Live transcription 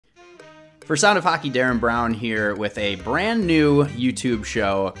For Sound of Hockey, Darren Brown here with a brand new YouTube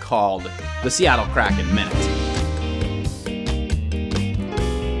show called the Seattle Kraken Minute.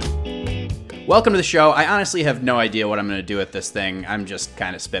 Welcome to the show. I honestly have no idea what I'm going to do with this thing. I'm just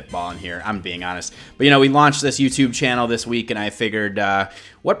kind of spitballing here. I'm being honest. But, we launched this YouTube channel this week, and I figured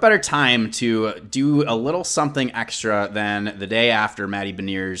what better time to do a little something extra than the day after Matty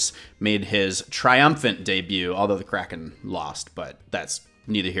Beniers made his triumphant debut, although the Kraken lost, but that's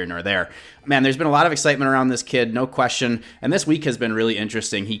neither here nor there. Man, there's been a lot of excitement around this kid, no question. And this week has been really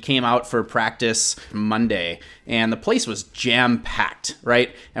interesting. He came out for practice Monday, and the place was jam-packed,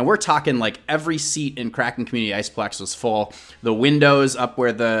 right? And we're talking like every seat in Kraken Community Iceplex was full. The windows up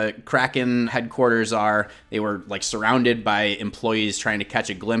where the Kraken headquarters are, they were like surrounded by employees trying to catch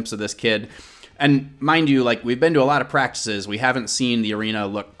a glimpse of this kid. And mind you, like, we've been to a lot of practices. We haven't seen the arena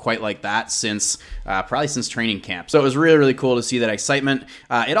look quite like that since probably since training camp. So it was really, really cool to see that excitement.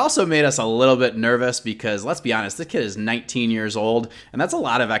 It also made us a little bit nervous because, let's be honest, this kid is 19 years old, and that's a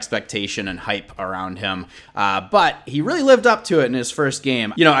lot of expectation and hype around him. But he really lived up to it in his first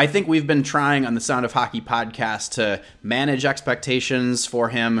game. I think we've been trying on the Sound of Hockey podcast to manage expectations for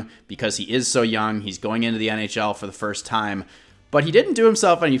him because he is so young. He's going into the NHL for the first time. But he didn't do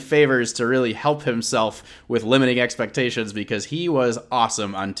himself any favors to really help himself with limiting expectations because he was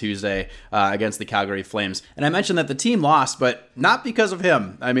awesome on Tuesday against the Calgary Flames. And I mentioned that the team lost, but not because of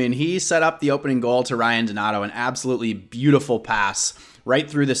him. I mean, he set up the opening goal to Ryan Donato, an absolutely beautiful pass right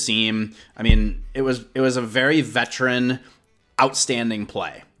through the seam. I mean, it was a very veteran, outstanding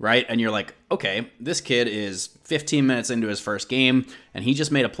play, right? And you're like, okay, this kid is 15 minutes into his first game, and he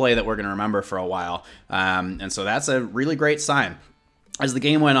just made a play that we're going to remember for a while. And so that's a really great sign. As the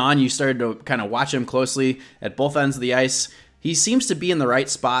game went on, you started to kind of watch him closely at both ends of the ice. He seems to be in the right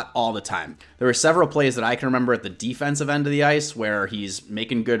spot all the time. There were several plays that I can remember at the defensive end of the ice where he's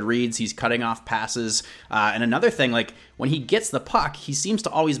making good reads, he's cutting off passes. And another thing, like, when he gets the puck, he seems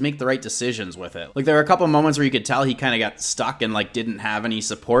to always make the right decisions with it. Like, there were a couple of moments where you could tell he kind of got stuck and like didn't have any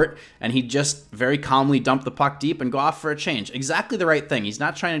support, and he'd just very calmly dump the puck deep and go off for a change. Exactly the right thing. He's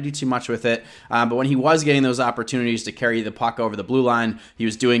not trying to do too much with it, but when he was getting those opportunities to carry the puck over the blue line, he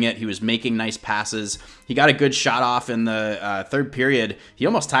was doing it. He was making nice passes. He got a good shot off in the third period. He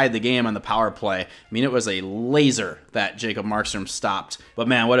almost tied the game on the power play. I mean, it was a laser that Jacob Markstrom stopped. But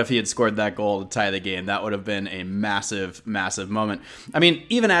man, what if he had scored that goal to tie the game? That would have been a massive, massive moment. I mean,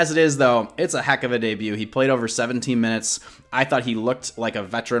 even as it is, though, it's a heck of a debut. He played over 17 minutes. I thought he looked like a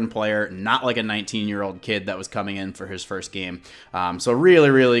veteran player, not like a 19-year-old kid that was coming in for his first game. So really,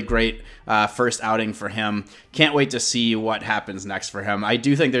 really great first outing for him. Can't wait to see what happens next for him. I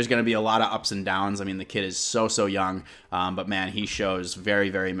do think there's going to be a lot of ups and downs. I mean, the kid is so young, but man, he shows very,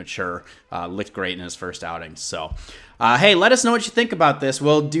 very mature. Looked great in his first outing. So, hey, let us know what you think about this.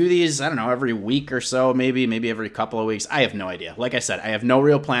 We'll do these, I don't know, every week or so, maybe every couple of weeks. I have no idea. Like I said, I have no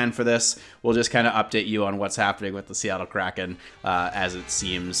real plan for this. We'll just kind of update you on what's happening with the Seattle Kraken as it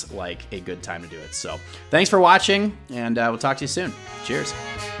seems like a good time to do it. So, thanks for watching, and we'll talk to you soon. Cheers.